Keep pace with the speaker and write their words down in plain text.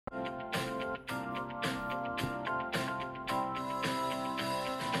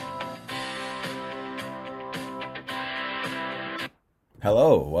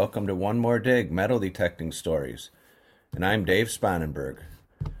Hello, welcome to One More Dig Metal Detecting Stories. And I'm Dave Spanenberg.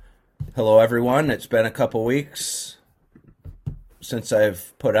 Hello, everyone. It's been a couple weeks since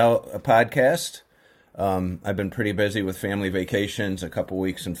I've put out a podcast. I've been pretty busy with family vacations, a couple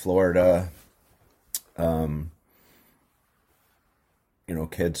weeks in Florida.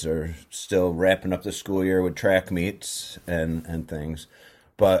 Kids are still wrapping up the school year with track meets and things.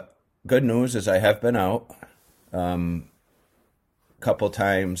 But good news is I have been out couple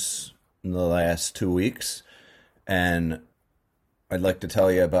times in the last 2 weeks, and I'd like to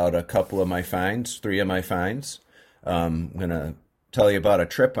tell you about a couple of my finds, three of my finds. I'm gonna tell you about a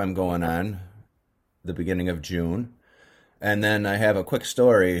trip I'm going on the beginning of June, and then I have a quick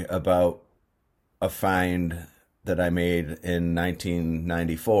story about a find that I made in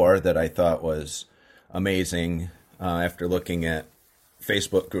 1994 that I thought was amazing. After looking at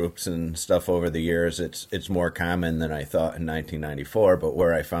Facebook groups and stuff over the years, it's more common than I thought in 1994. But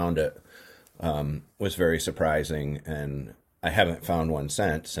where I found it was very surprising, and I haven't found one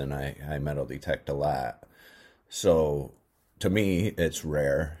since. And I metal detect a lot, so to me it's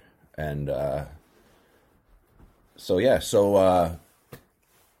rare. And in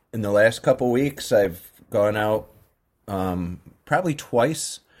the last couple weeks, I've gone out probably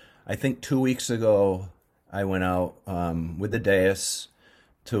twice. I think 2 weeks ago I went out with the Deus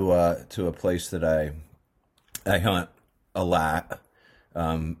to a place that I hunt a lot,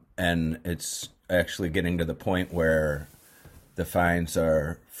 and it's actually getting to the point where the finds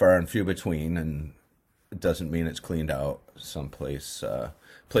are far and few between, and it doesn't mean it's cleaned out.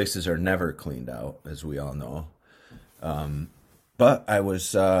 Places are never cleaned out, as we all know. But I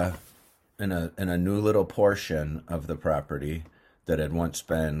was in a new little portion of the property that had once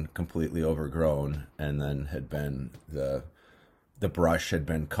been completely overgrown, and then the brush had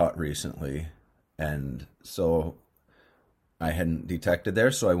been cut recently, and so I hadn't detected there.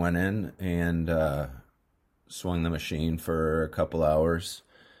 So I went in and swung the machine for a couple hours.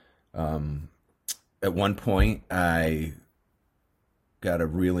 At one point, I got a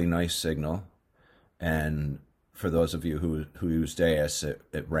really nice signal, and for those of you who use Deus,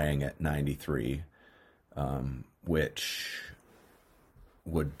 it rang at 93, which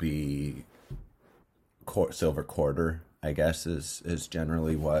would be silver quarter, I guess, is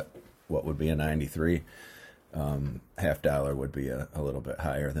generally what would be a 93. Half dollar would be a little bit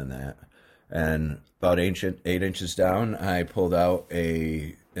higher than that. And about 8 inches down, I pulled out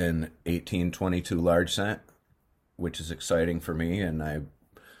an 1822 large cent, which is exciting for me, and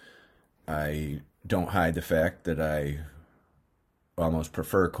I don't hide the fact that I almost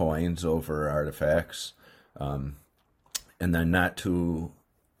prefer coins over artifacts. And then not too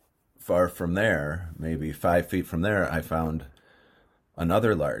far from there, maybe 5 feet from there, I found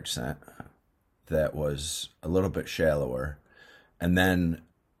another large cent that was a little bit shallower. And then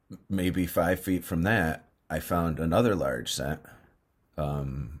maybe 5 feet from that, I found another large cent.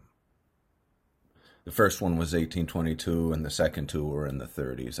 The first one was 1822, and the second two were in the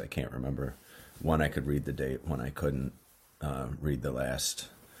 30s. I can't remember. One I could read the date, one I couldn't read the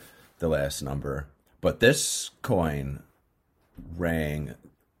last number. But this coin rang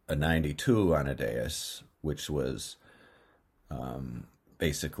a 92 on a Deus, which was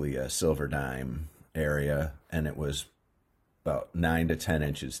basically a silver dime area, and it was about 9 to 10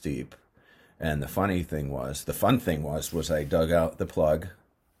 inches deep. And the fun thing was I dug out the plug,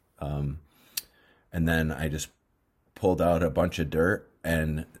 and then I just pulled out a bunch of dirt,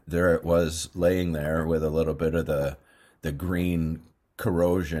 and there it was laying there with a little bit of the green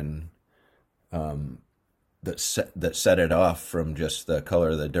corrosion that set it off from just the color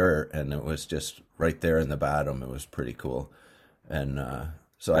of the dirt, and it was just right there in the bottom. It was pretty cool. And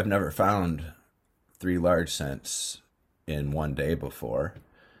so I've never found 3 large cents in one day before,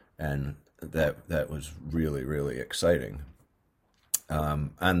 and that was really, really exciting.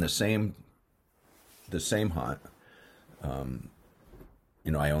 On the same hunt,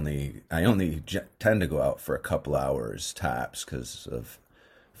 I only tend to go out for a couple hours tops because of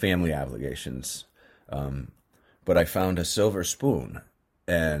family obligations. But I found a silver spoon,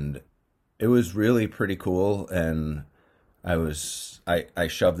 and it was really pretty cool. And I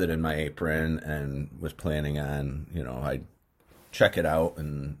shoved it in my apron and was planning on, I'd check it out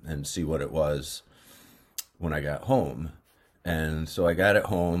and see what it was when I got home. And so I got it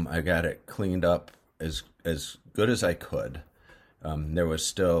home. I got it cleaned up as good as I could. There was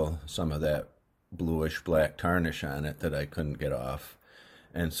still some of that bluish black tarnish on it that I couldn't get off.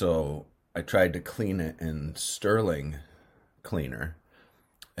 And so I tried to clean it in sterling cleaner,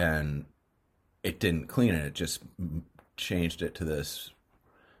 and it didn't clean it. It just changed it to this.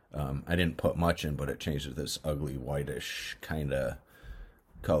 I didn't put much in, but it changed it to this ugly whitish kind of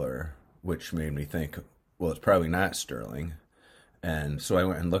color, which made me think, well, it's probably not sterling. And so I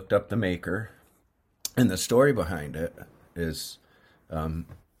went and looked up the maker, and the story behind it is, you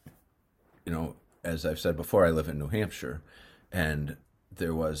know, as I've said before, I live in New Hampshire, and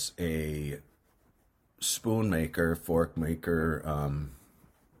there was a spoon maker, fork maker,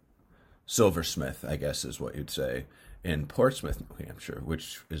 silversmith, I guess is what you'd say, in Portsmouth, New Hampshire,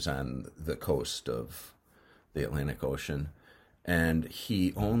 which is on the coast of the Atlantic Ocean. And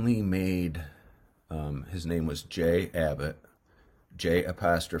he only made, his name was J. Abbott, J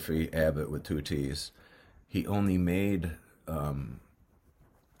apostrophe Abbott with two T's. He only made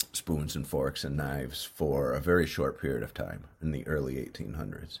spoons and forks and knives for a very short period of time in the early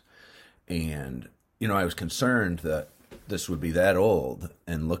 1800s. And, you know, I was concerned that this would be that old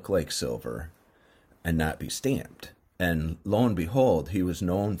and look like silver and not be stamped. And lo and behold, he was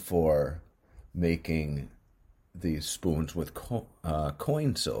known for making these spoons with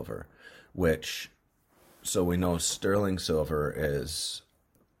coin silver, which, so we know sterling silver is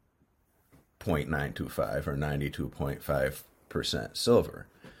 0.925 or 92.5% silver.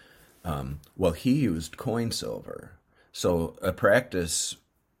 Well, he used coin silver. So a practice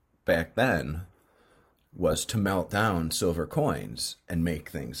back then was to melt down silver coins and make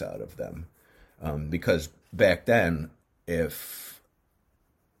things out of them. Because back then, if,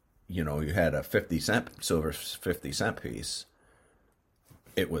 you know, you had a 50-cent silver 50-cent piece,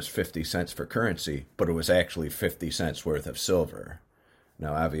 it was 50 cents for currency, but it was actually 50 cents worth of silver.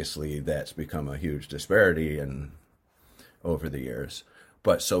 Now, obviously, that's become a huge disparity over the years.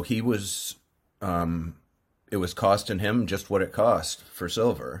 But so he was, it was costing him just what it cost for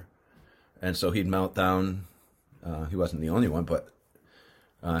silver. And so he'd melt down, he wasn't the only one, but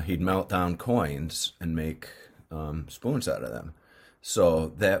he'd melt down coins and make spoons out of them. So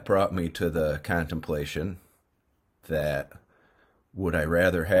that brought me to the contemplation that would I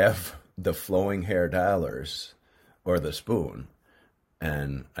rather have the flowing hair dollars or the spoon?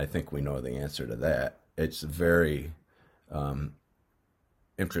 And I think we know the answer to that. It's a very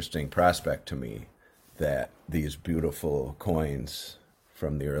interesting prospect to me that these beautiful coins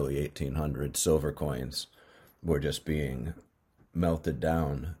from the early 1800s, silver coins, were just being melted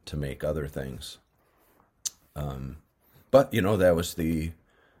down to make other things. But you know, that was the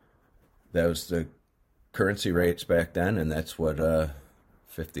currency rates back then, and that's what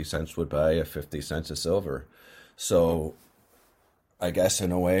 50 cents would buy, a 50 cents of silver. So I guess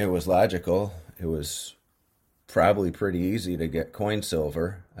in a way it was logical. It was probably pretty easy to get coin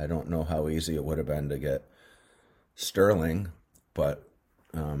silver. I don't know how easy it would have been to get sterling, but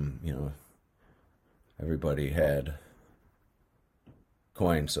you know, everybody had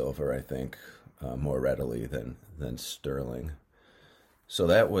coin silver, I think, more readily than sterling. So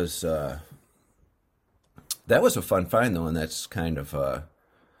that was a fun find, though, and that's kind of a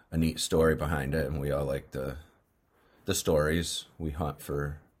neat story behind it. And we all like the stories. We hunt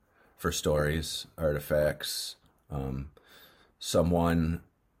for stories, artifacts. Someone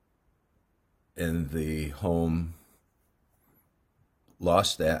in the home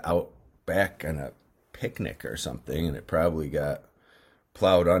lost that out back on a picnic or something, and it probably got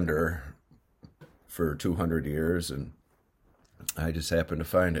plowed under for 200 years, and I just happened to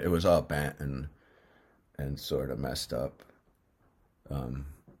find it. It was all bent and sort of messed up.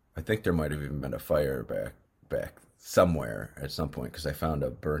 I think there might have even been a fire back somewhere at some point, because I found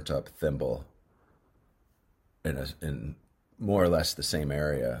a burnt up thimble in more or less the same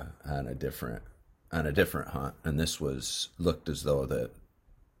area on a different hunt, and this looked as though the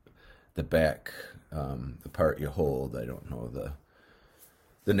back, the part you hold, I don't know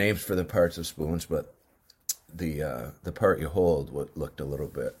the names for the parts of spoons, but the part you hold looked a little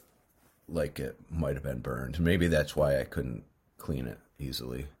bit like it might have been burned. Maybe that's why I couldn't clean it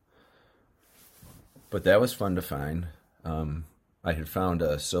easily. But that was fun to find. I had found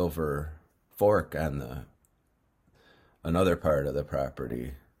a silver fork on another part of the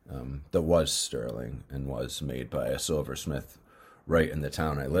property that was sterling and was made by a silversmith right in the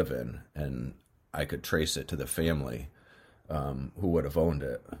town I live in, and I could trace it to the family who would have owned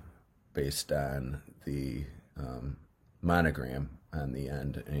it based on the monogram on the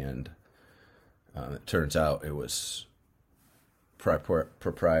end, and it turns out it was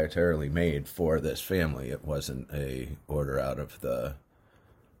proprietarily made for this family. It wasn't a order out of the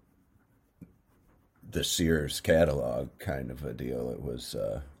Sears catalog kind of a deal. It was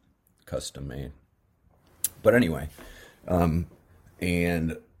custom made. But anyway,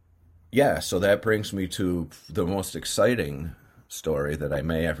 and yeah, so that brings me to the most exciting story that I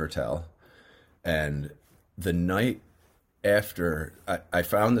may ever tell. And the night after I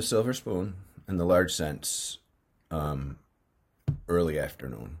found the silver spoon and the large cents early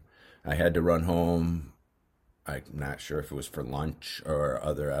afternoon. I had to run home. I'm not sure if it was for lunch or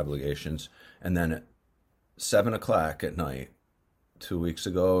other obligations. And then at 7 o'clock at night, 2 weeks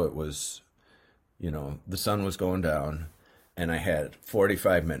ago, it was, the sun was going down, and I had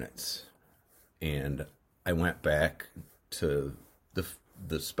 45 minutes. And I went back to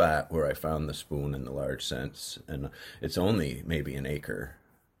the spot where I found the spoon and the large cents, and it's only maybe an acre,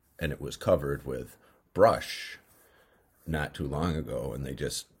 and it was covered with brush not too long ago, and they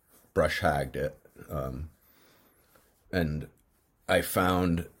just brush hogged it. And I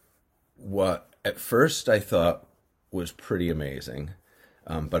found what at first I thought was pretty amazing,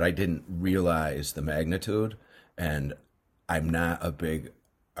 but I didn't realize the magnitude. And I'm not a big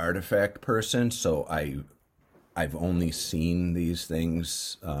artifact person, so I've only seen these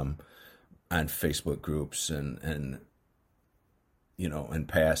things on Facebook groups and in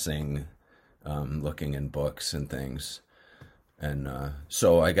passing, looking in books and things. And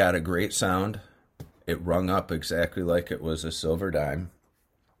so I got a great sound. It rung up exactly like it was a silver dime.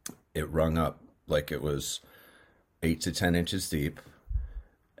 It rung up like it was 8 to 10 inches deep.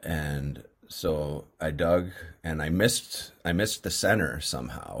 And so I dug, and I missed the center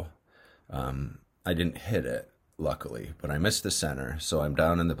somehow. I didn't hit it, luckily, but I missed the center. So I'm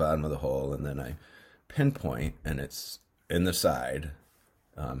down in the bottom of the hole, and then I pinpoint, and it's in the side,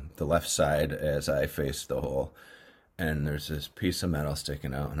 the left side as I face the hole. And there's this piece of metal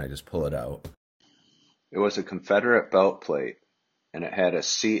sticking out, and I just pull it out. It was a Confederate belt plate, and it had a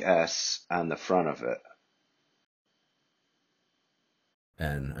CS on the front of it.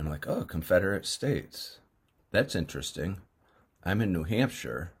 And I'm like, oh, Confederate States. That's interesting. I'm in New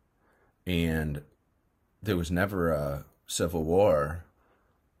Hampshire, and there was never a Civil War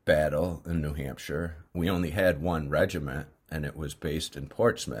battle in New Hampshire. We only had one regiment, and it was based in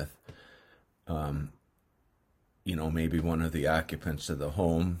Portsmouth. Maybe one of the occupants of the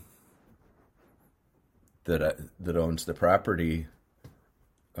home that owns the property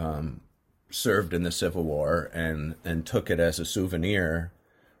served in the Civil War and took it as a souvenir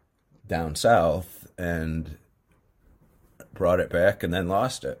down south and brought it back and then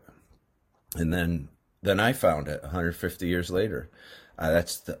lost it. And then I found it 150 years later.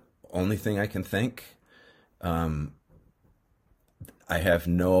 That's the only thing I can think.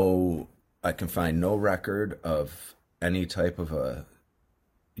 I can find no record of any type of a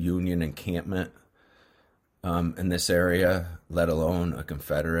Union encampment in this area, let alone a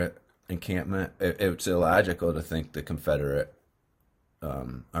Confederate encampment. It's illogical to think the Confederate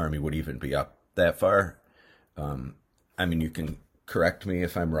army would even be up that far. You can correct me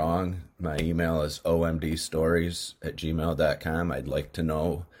if I'm wrong. My email is omdstories@gmail.com. I'd like to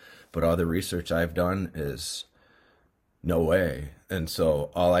know, but all the research I've done is no way. And so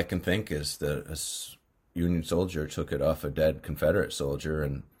all I can think is that a Union soldier took it off a dead Confederate soldier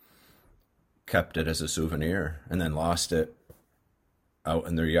and kept it as a souvenir and then lost it out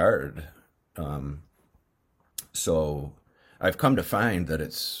in their yard. So I've come to find that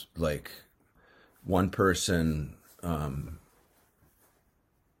it's like one person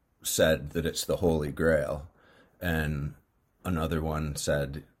said that it's the Holy Grail, and another one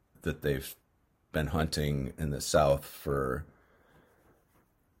said that they've been hunting in the South for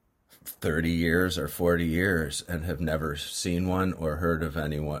 30 years or 40 years and have never seen one or heard of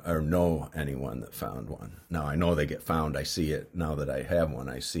anyone or know anyone that found one. Now, I know they get found. I see it now that I have one.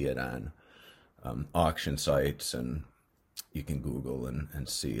 I see it on auction sites, and you can Google and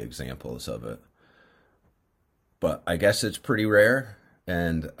see examples of it. But I guess it's pretty rare,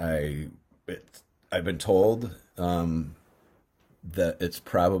 and I've been told that it's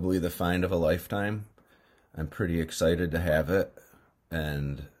probably the find of a lifetime. I'm pretty excited to have it,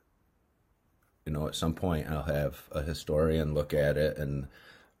 and at some point I'll have a historian look at it, and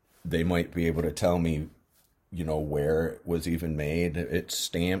they might be able to tell me, where it was even made. It's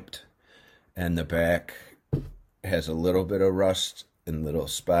stamped, and the back has a little bit of rust in little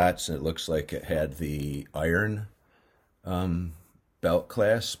spots, and it looks like it had the iron belt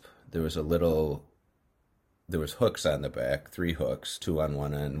clasp. There was hooks on the back, 3 hooks, 2 on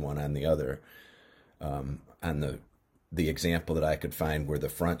one end, 1 on the other. On the example that I could find where the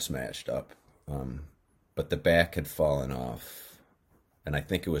front's matched up. But the back had fallen off, and I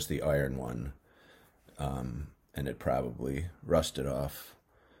think it was the iron one, and it probably rusted off.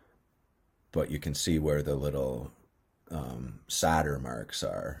 But you can see where the little solder marks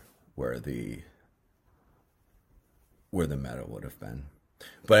are, where the metal would have been.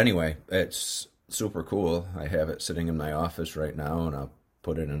 But anyway, it's super cool. I have it sitting in my office right now, and I'll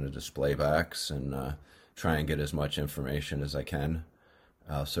put it in a display box and try and get as much information as I can.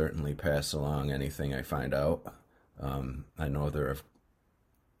 I'll certainly pass along anything I find out. I know they're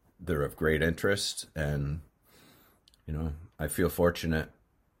of great interest, and I feel fortunate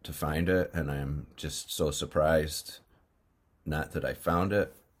to find it, and I'm just so surprised, not that I found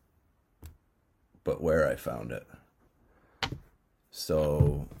it, but where I found it.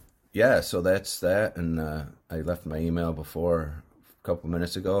 So, yeah, so that's that. And I left my email before a couple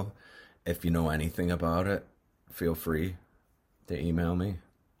minutes ago. If you know anything about it, feel free to email me.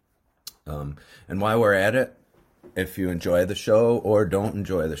 And while we're at it, if you enjoy the show or don't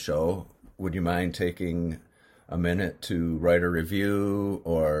enjoy the show, would you mind taking a minute to write a review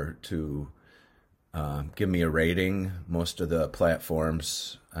or to give me a rating? Most of the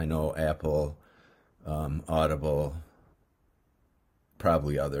platforms, I know Apple, Audible,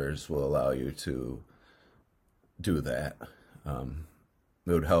 probably others will allow you to do that. It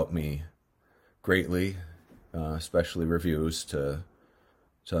would help me greatly, especially reviews, to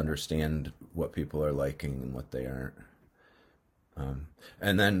understand what people are liking and what they aren't.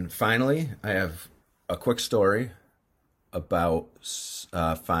 And then finally, I have a quick story about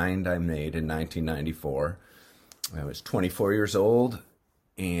a find I made in 1994. I was 24 years old,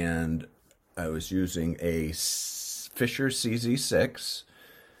 and I was using a Fisher CZ6.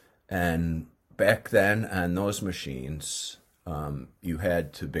 And back then on those machines, you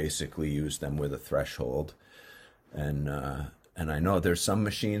had to basically use them with a threshold. And I know there's some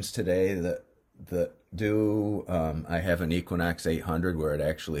machines today that do. I have an Equinox 800 where it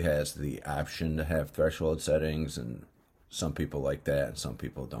actually has the option to have threshold settings, and some people like that and some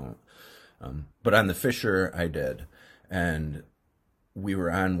people don't. But on the Fisher, I did. And we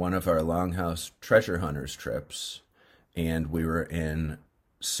were on one of our Longhouse treasure hunters trips, and we were in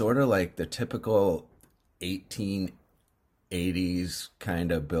sort of like the typical 1880s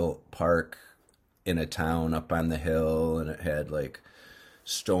kind of built park in a town up on the hill, and it had like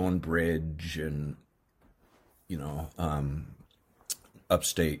stone bridge, and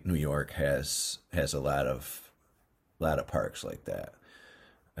upstate New York has a lot of parks like that,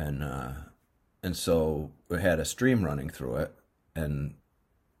 and so we had a stream running through it, and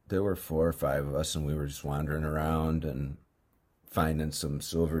there were 4 or 5 of us, and we were just wandering around and finding some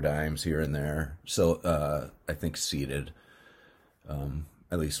silver dimes here and there. So I think seeded.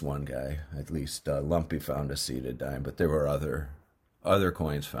 At least one guy, at least Lumpy, found a seeded dime, but there were other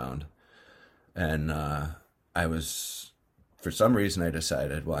coins found. And for some reason, I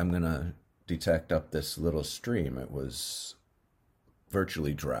decided, well, I'm gonna detect up this little stream. It was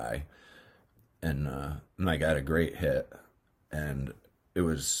virtually dry, and I got a great hit, and it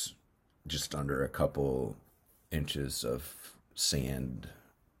was just under a couple inches of sand,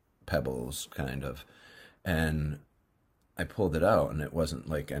 pebbles, kind of, and I pulled it out, and it wasn't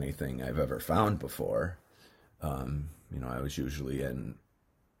like anything I've ever found before. I was usually in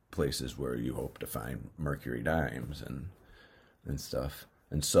places where you hope to find mercury dimes and stuff.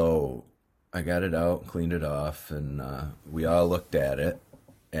 And so I got it out, cleaned it off, and we all looked at it,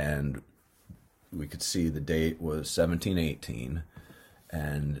 and we could see the date was 1718,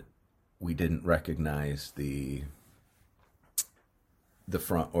 and we didn't recognize the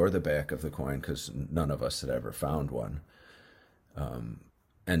front or the back of the coin because none of us had ever found one.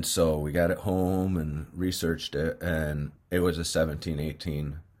 And so we got it home and researched it, and it was a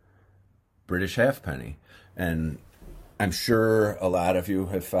 1718 British halfpenny. And I'm sure a lot of you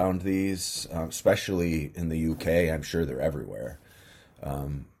have found these, especially in the UK. I'm sure they're everywhere.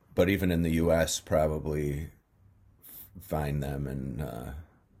 But even in the US, probably find them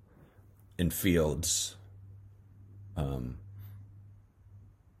in fields.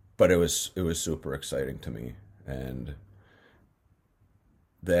 But it was super exciting to me, and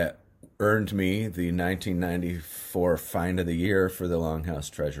that earned me the 1994 Find of the Year for the Longhouse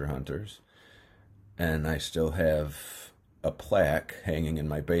Treasure Hunters. And I still have a plaque hanging in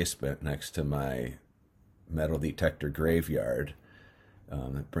my basement next to my metal detector graveyard.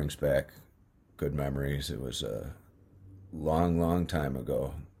 It brings back good memories. It was a long, long time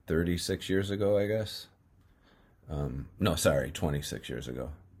ago. 36 years ago, I guess. No, sorry, 26 years ago.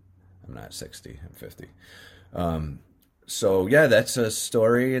 I'm not 60, I'm 50. So yeah, that's a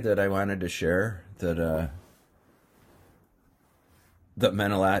story that I wanted to share that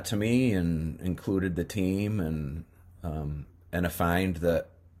meant a lot to me and included the team, and a find that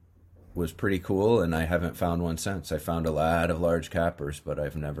was pretty cool, and I haven't found one since. I found a lot of large coppers, but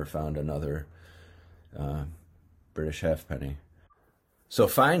I've never found another British halfpenny. So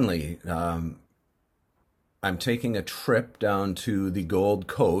finally, I'm taking a trip down to the Gold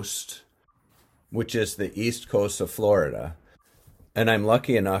Coast, which is the east coast of Florida. And I'm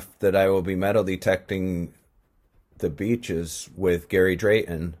lucky enough that I will be metal detecting the beaches with Gary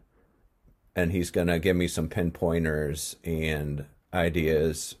Drayton and he's going to give me some pinpointers and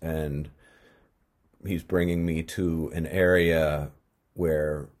ideas, and he's bringing me to an area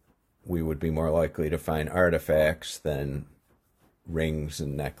where we would be more likely to find artifacts than rings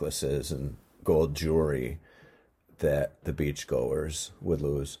and necklaces and gold jewelry that the beachgoers would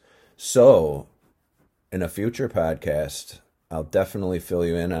lose. So, in a future podcast, I'll definitely fill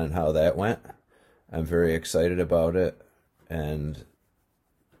you in on how that went. I'm very excited about it, and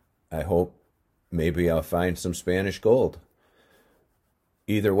I hope maybe I'll find some Spanish gold.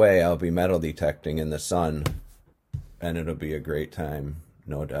 Either way, I'll be metal detecting in the sun, and it'll be a great time,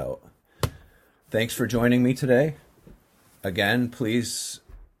 no doubt. Thanks for joining me today. Again, please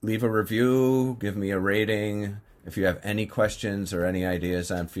leave a review, give me a rating. If you have any questions or any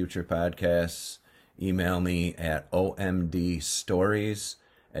ideas on future podcasts, email me at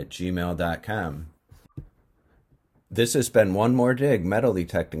omdstories@gmail.com. This has been One More Dig, Metal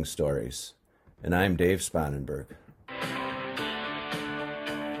Detecting Stories, and I'm Dave Spanenberg.